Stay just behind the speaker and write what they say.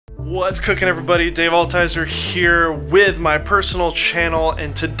What's cooking, everybody? Dave Altizer here with my personal channel,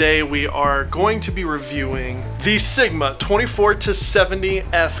 and today we are going to be reviewing the Sigma 24-70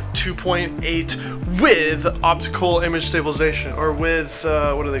 f2.8 with optical image stabilization, or with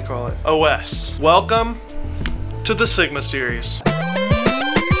what do they call it? OS. Welcome to the Sigma series.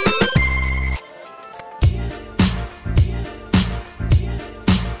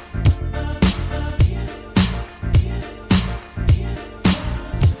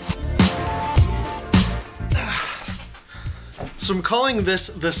 So I'm calling this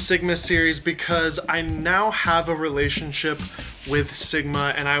the Sigma series because I now have a relationship with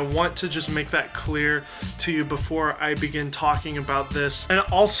Sigma, and I want to just make that clear to you before I begin talking about this. And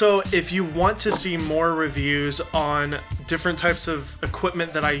also, if you want to see more reviews on different types of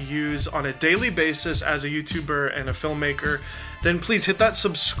equipment that I use on a daily basis as a YouTuber and a filmmaker, then please hit that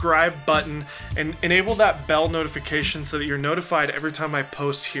subscribe button and enable that bell notification so that you're notified every time I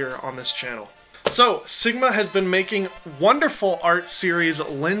post here on this channel. So, Sigma has been making wonderful art series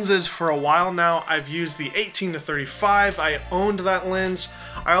lenses for a while now. I've used the 18-35, I owned that lens.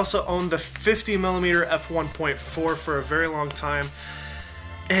 I also owned the 50mm f1.4 for a very long time.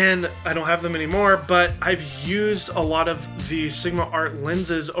 And I don't have them anymore, but I've used a lot of the Sigma art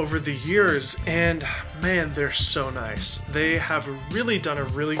lenses over the years, and man, they're so nice. They have really done a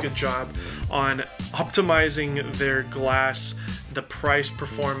really good job on optimizing their glass. The price,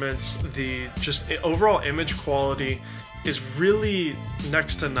 performance, the just overall image quality is really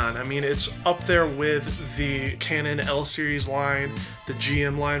next to none. I mean, it's up there with the Canon L series line, the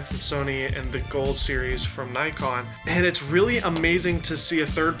GM line from Sony, and the Gold series from Nikon. And it's really amazing to see a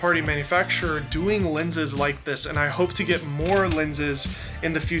third-party manufacturer doing lenses like this, and I hope to get more lenses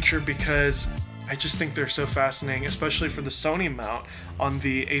in the future because I just think they're so fascinating, especially for the Sony mount. On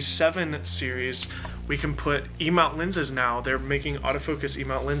the A7 series, we can put E-mount lenses now. They're making autofocus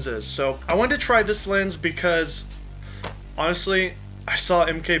E-mount lenses. So I wanted to try this lens because honestly, I saw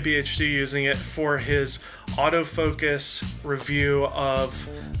MKBHD using it for his autofocus review of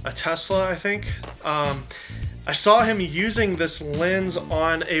a Tesla, I think. I saw him using this lens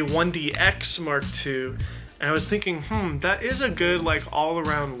on a 1DX Mark II, and I was thinking, that is a good like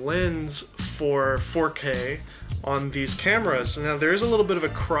all-around lens for 4K on these cameras. Now there is a little bit of a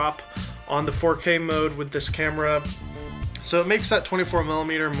crop on the 4K mode with this camera, so it makes that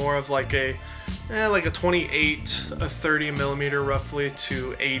 24mm more of like a 28, a 30mm roughly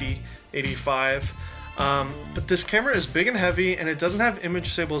to 80, 85. But this camera is big and heavy, and it doesn't have image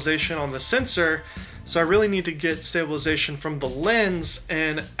stabilization on the sensor, so I really need to get stabilization from the lens,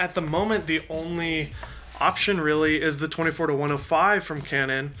 and at the moment the only option really is the 24-105 from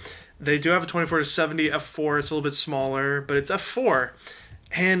Canon. They do have a 24-70 f4, it's a little bit smaller, but it's f4.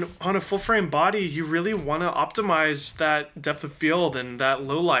 And on a full frame body, you really want to optimize that depth of field and that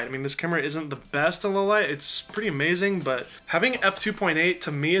low light. I mean, this camera isn't the best in low light, it's pretty amazing, but having f2.8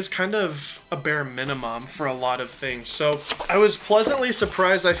 to me is kind of a bare minimum for a lot of things. So I was pleasantly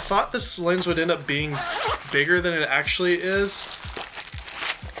surprised. I thought this lens would end up being bigger than it actually is.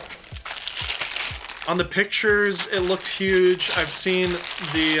 On the pictures, it looked huge. I've seen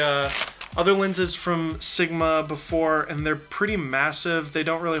the other lenses from Sigma before, and they're pretty massive. They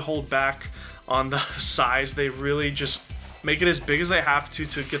don't really hold back on the size. They really just make it as big as they have to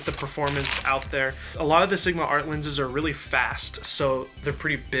get the performance out there. A lot of the Sigma art lenses are really fast, so they're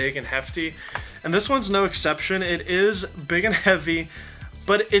pretty big and hefty. And this one's no exception. It is big and heavy,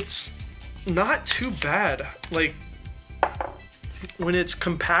 but it's not too bad. Like, when it's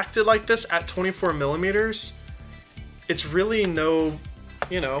compacted like this at 24mm, it's really no,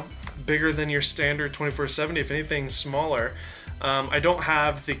 bigger than your standard 24-70, if anything smaller. I don't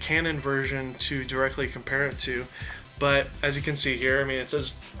have the Canon version to directly compare it to, but as you can see here, I mean,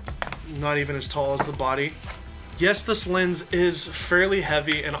 it's not even as tall as the body. Yes, this lens is fairly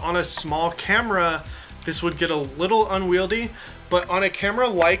heavy, and on a small camera, this would get a little unwieldy, but on a camera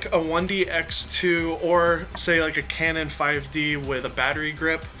like a 1DX2 or say like a Canon 5D with a battery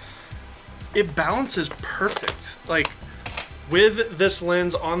grip, it balances perfect. Like, with this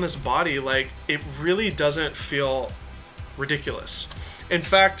lens on this body, like, it really doesn't feel ridiculous. In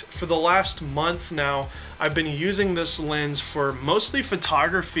fact, for the last month now, I've been using this lens for mostly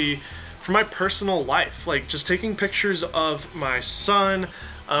photography for my personal life, like just taking pictures of my son,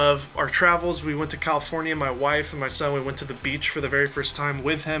 of our travels. We went to California, my wife and my son, we went to the beach for the very first time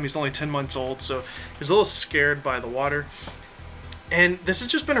with him. He's only 10 months old, so he's a little scared by the water. And this has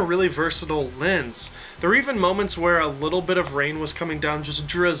just been a really versatile lens. There were even moments where a little bit of rain was coming down, just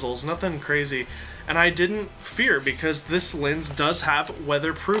drizzles, nothing crazy. And I didn't fear because this lens does have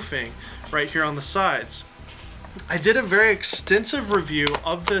weatherproofing right here on the sides. I did a very extensive review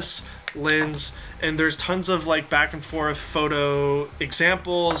of this lens, and there's tons of like back and forth photo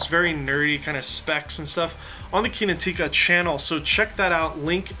examples, very nerdy kind of specs and stuff on the Kinetica channel, so check that out,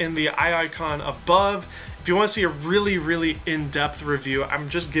 link in the eye icon above. If you want to see a really in-depth review, I'm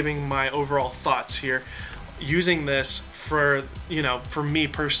just giving my overall thoughts here using this for, you know, for me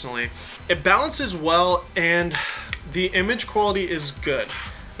personally. It balances well and the image quality is good.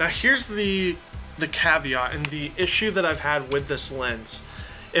 Now here's the caveat and the issue that I've had with this lens.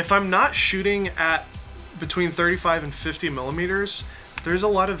 If I'm not shooting at between 35 and 50 millimeters, there's a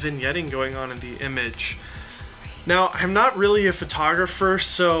lot of vignetting going on in the image. Now, I'm not really a photographer,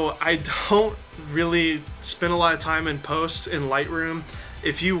 so I don't really spend a lot of time in post in Lightroom.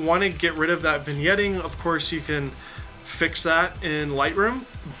 If you want to get rid of that vignetting, of course you can fix that in Lightroom,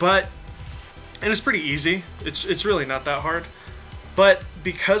 and it's pretty easy. It's really not that hard. But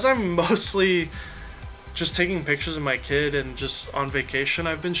because I'm mostly just taking pictures of my kid and just on vacation,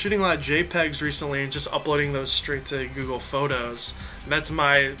 I've been shooting a lot of JPEGs recently and just uploading those straight to Google Photos. And that's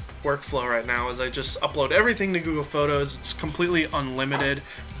my workflow right now, is I just upload everything to Google Photos. It's completely unlimited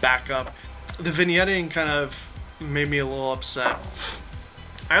backup. The vignetting kind of made me a little upset.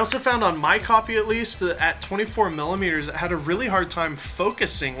 I also found on my copy, at least, that at 24 millimeters, it had a really hard time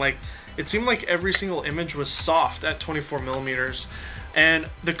focusing. Like, it seemed like every single image was soft at 24 millimeters. And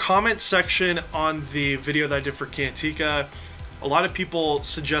the comment section on the video that I did for Kinetica, a lot of people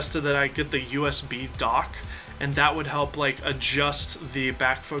suggested that I get the USB dock, and that would help like adjust the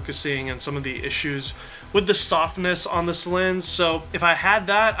back focusing and some of the issues with the softness on this lens. So if I had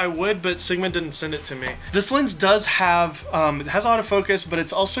that, I would, but Sigma didn't send it to me. This lens does have, it has autofocus, but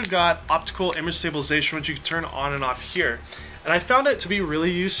it's also got optical image stabilization, which you can turn on and off here. And I found it to be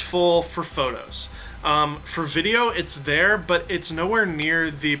really useful for photos. For video, it's there, but it's nowhere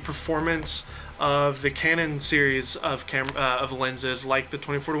near the performance of the Canon series of lenses, like the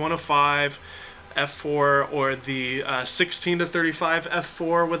 24-105 f4 or the 16-35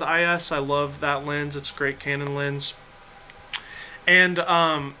 f4 with IS. I love that lens. It's a great Canon lens. And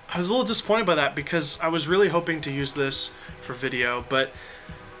I was a little disappointed by that because I was really hoping to use this for video, but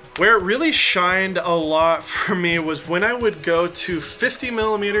where it really shined a lot for me was when I would go to 50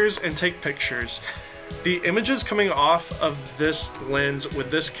 millimeters and take pictures. The images coming off of this lens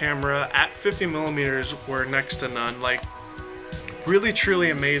with this camera at 50 millimeters were next to none. Like, really truly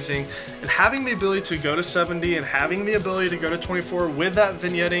amazing. And having the ability to go to 70 and having the ability to go to 24 with that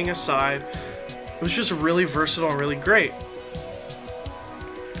vignetting aside, it was just really versatile and really great.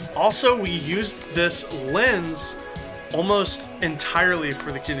 Also, we used this lens almost entirely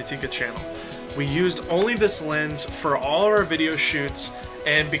for the Kinetica channel. We used only this lens for all of our video shoots,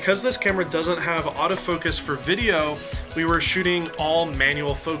 and because this camera doesn't have autofocus for video, we were shooting all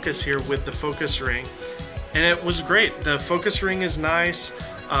manual focus here with the focus ring. And it was great. The focus ring is nice,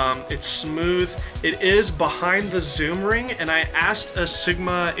 it's smooth. It is behind the zoom ring, and I asked a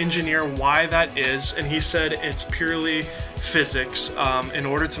Sigma engineer why that is, and he said it's purely physics. In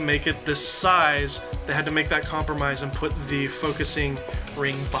order to make it this size, they had to make that compromise and put the focusing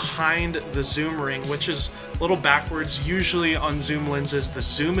ring behind the zoom ring, which is a little backwards. Usually on zoom lenses, the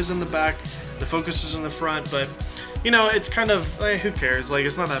zoom is in the back, the focus is in the front, but you know, it's kind of, who cares? Like,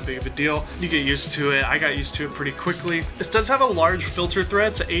 it's not that big of a deal. You get used to it. I got used to it pretty quickly. This does have a large filter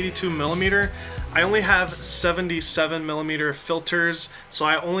thread. It's 82 millimeter. I only have 77 millimeter filters, so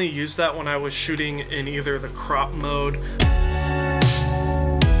I only used that when I was shooting in either the crop mode.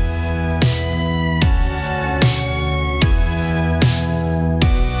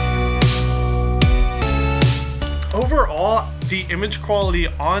 Overall, the image quality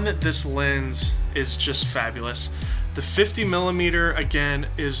on this lens is just fabulous. The 50 millimeter, again,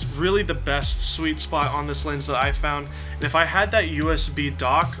 is really the best sweet spot on this lens that I found. And if I had that USB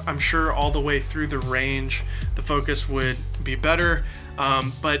dock, I'm sure all the way through the range, the focus would be better,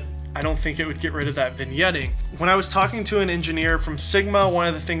 but I don't think it would get rid of that vignetting. When I was talking to an engineer from Sigma, one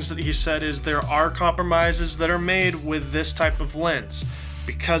of the things that he said is there are compromises that are made with this type of lens.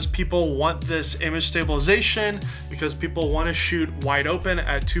 Because people want this image stabilization, because people want to shoot wide open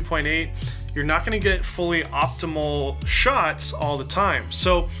at 2.8, you're not going to get fully optimal shots all the time.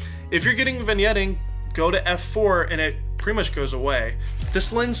 So if you're getting vignetting, go to f4 and it pretty much goes away.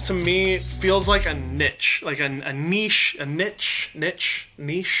 This lens to me feels like a niche, like a niche.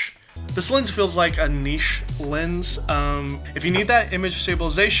 This lens feels like a niche lens. If you need that image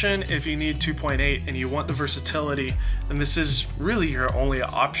stabilization, if you need 2.8 and you want the versatility, then this is really your only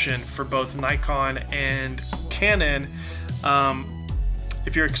option for both Nikon and Canon.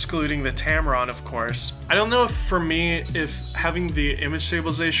 if you're excluding the Tamron, of course. I don't know if for me, if having the image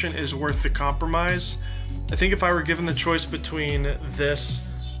stabilization is worth the compromise. I think if I were given the choice between this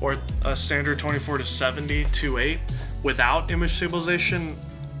or a standard 24-70 2.8 without image stabilization,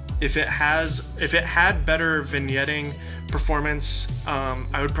 if it had better vignetting performance,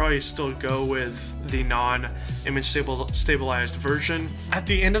 I would probably still go with the non-image stabilized version. At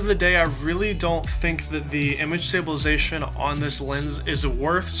the end of the day, I really don't think that the image stabilization on this lens is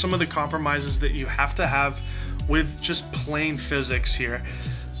worth some of the compromises that you have to have with just plain physics here.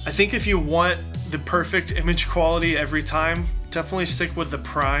 I think if you want the perfect image quality every time, definitely stick with the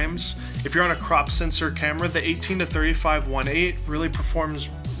primes. If you're on a crop sensor camera, the 18-35 1.8 really performs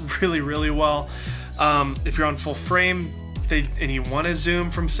really well. If you're on full frame and you want to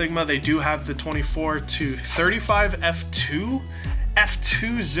zoom from Sigma, they do have the 24-35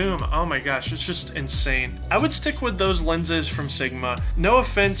 f2 zoom. Oh my gosh, it's just insane. I would stick with those lenses from Sigma. No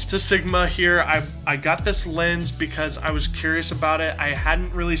offense to Sigma here. I got this lens because I was curious about it. I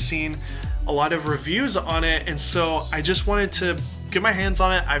hadn't really seen a lot of reviews on it, and so I just wanted to get my hands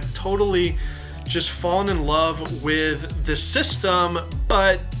on it. I've totally just fallen in love with the system,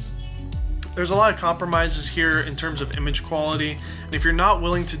 but there's a lot of compromises here in terms of image quality. And if you're not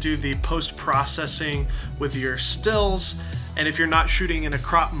willing to do the post-processing with your stills, and if you're not shooting in a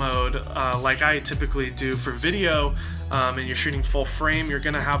crop mode like I typically do for video, and you're shooting full frame, you're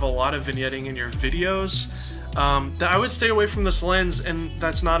gonna have a lot of vignetting in your videos. That I would stay away from this lens, and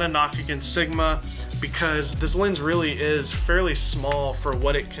that's not a knock against Sigma, because this lens really is fairly small for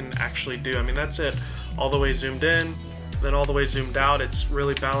what it can actually do. I mean, that's it, all the way zoomed in, then all the way zoomed out. It's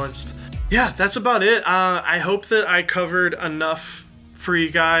really balanced. Yeah, that's about it. I hope that I covered enough for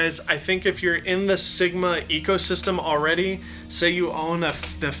you guys. I think if you're in the Sigma ecosystem already, say you own the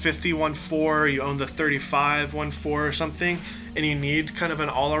 50-1.4, you own the 35-1.4 or something, and you need kind of an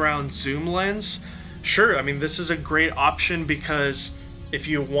all-around zoom lens, sure, I mean, this is a great option, because if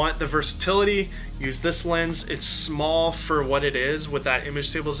you want the versatility, use this lens. It's small for what it is with that image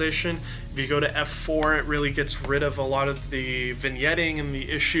stabilization. If you go to f4, it really gets rid of a lot of the vignetting and the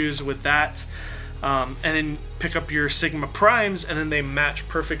issues with that. And then pick up your Sigma primes, and then they match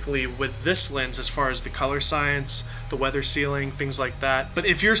perfectly with this lens as far as the color science, the weather sealing, things like that. But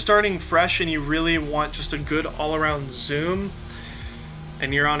if you're starting fresh and you really want just a good all-around zoom,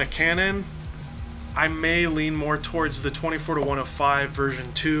 and you're on a Canon, I may lean more towards the 24-105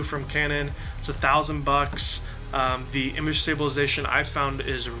 version 2 from Canon. It's $1,000. The image stabilization I found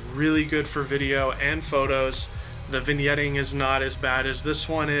is really good for video and photos. The vignetting is not as bad as this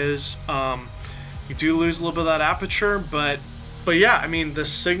one is. You do lose a little bit of that aperture, but yeah, I mean, the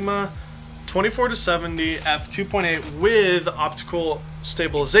Sigma 24-70 f2.8 with optical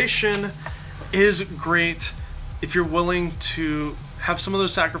stabilization is great if you're willing to have some of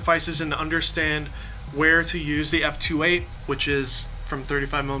those sacrifices and understand where to use the f2.8, which is from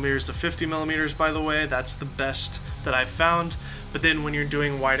 35mm to 50mm, by the way. That's the best that I've found. But then when you're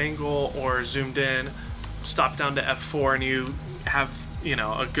doing wide angle or zoomed in, stop down to f4 and you have, you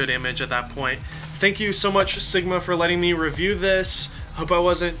know, a good image at that point. Thank you so much, Sigma, for letting me review this. Hope I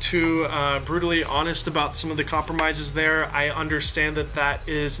wasn't too brutally honest about some of the compromises there. I understand that that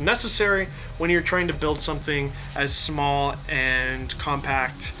is necessary when you're trying to build something as small and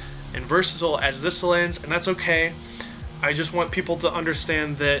compact and versatile as this lens, and that's okay. I just want people to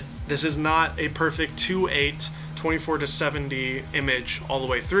understand that this is not a perfect 2.8 24-70 image all the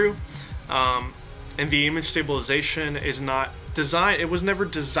way through, and the image stabilization is not designed, it was never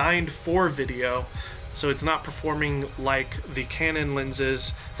designed for video. So it's not performing like the Canon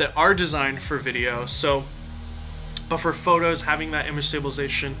lenses that are designed for video. So, but for photos, having that image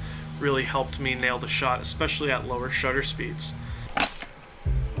stabilization really helped me nail the shot, especially at lower shutter speeds.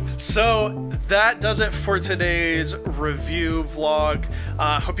 So that does it for today's review vlog.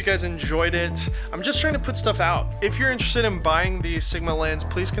 Hope you guys enjoyed it. I'm just trying to put stuff out. If you're interested in buying the Sigma lens,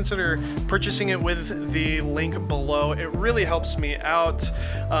 please consider purchasing it with the link below. It really helps me out.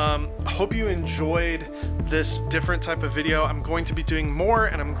 Hope you enjoyed this different type of video. I'm going to be doing more,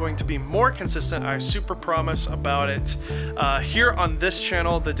 and I'm going to be more consistent. I super promise about it. Here on this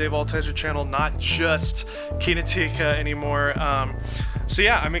channel, the Dave Altizer channel, not just Kinatika anymore. So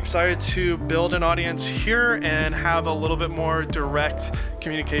yeah, I'm excited to build an audience here and have a little bit more direct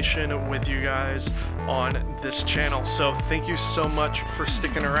communication with you guys on this channel. So thank you so much for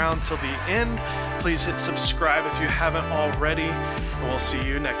sticking around till the end. Please hit subscribe if you haven't already, and we'll see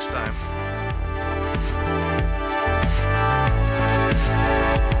you next time.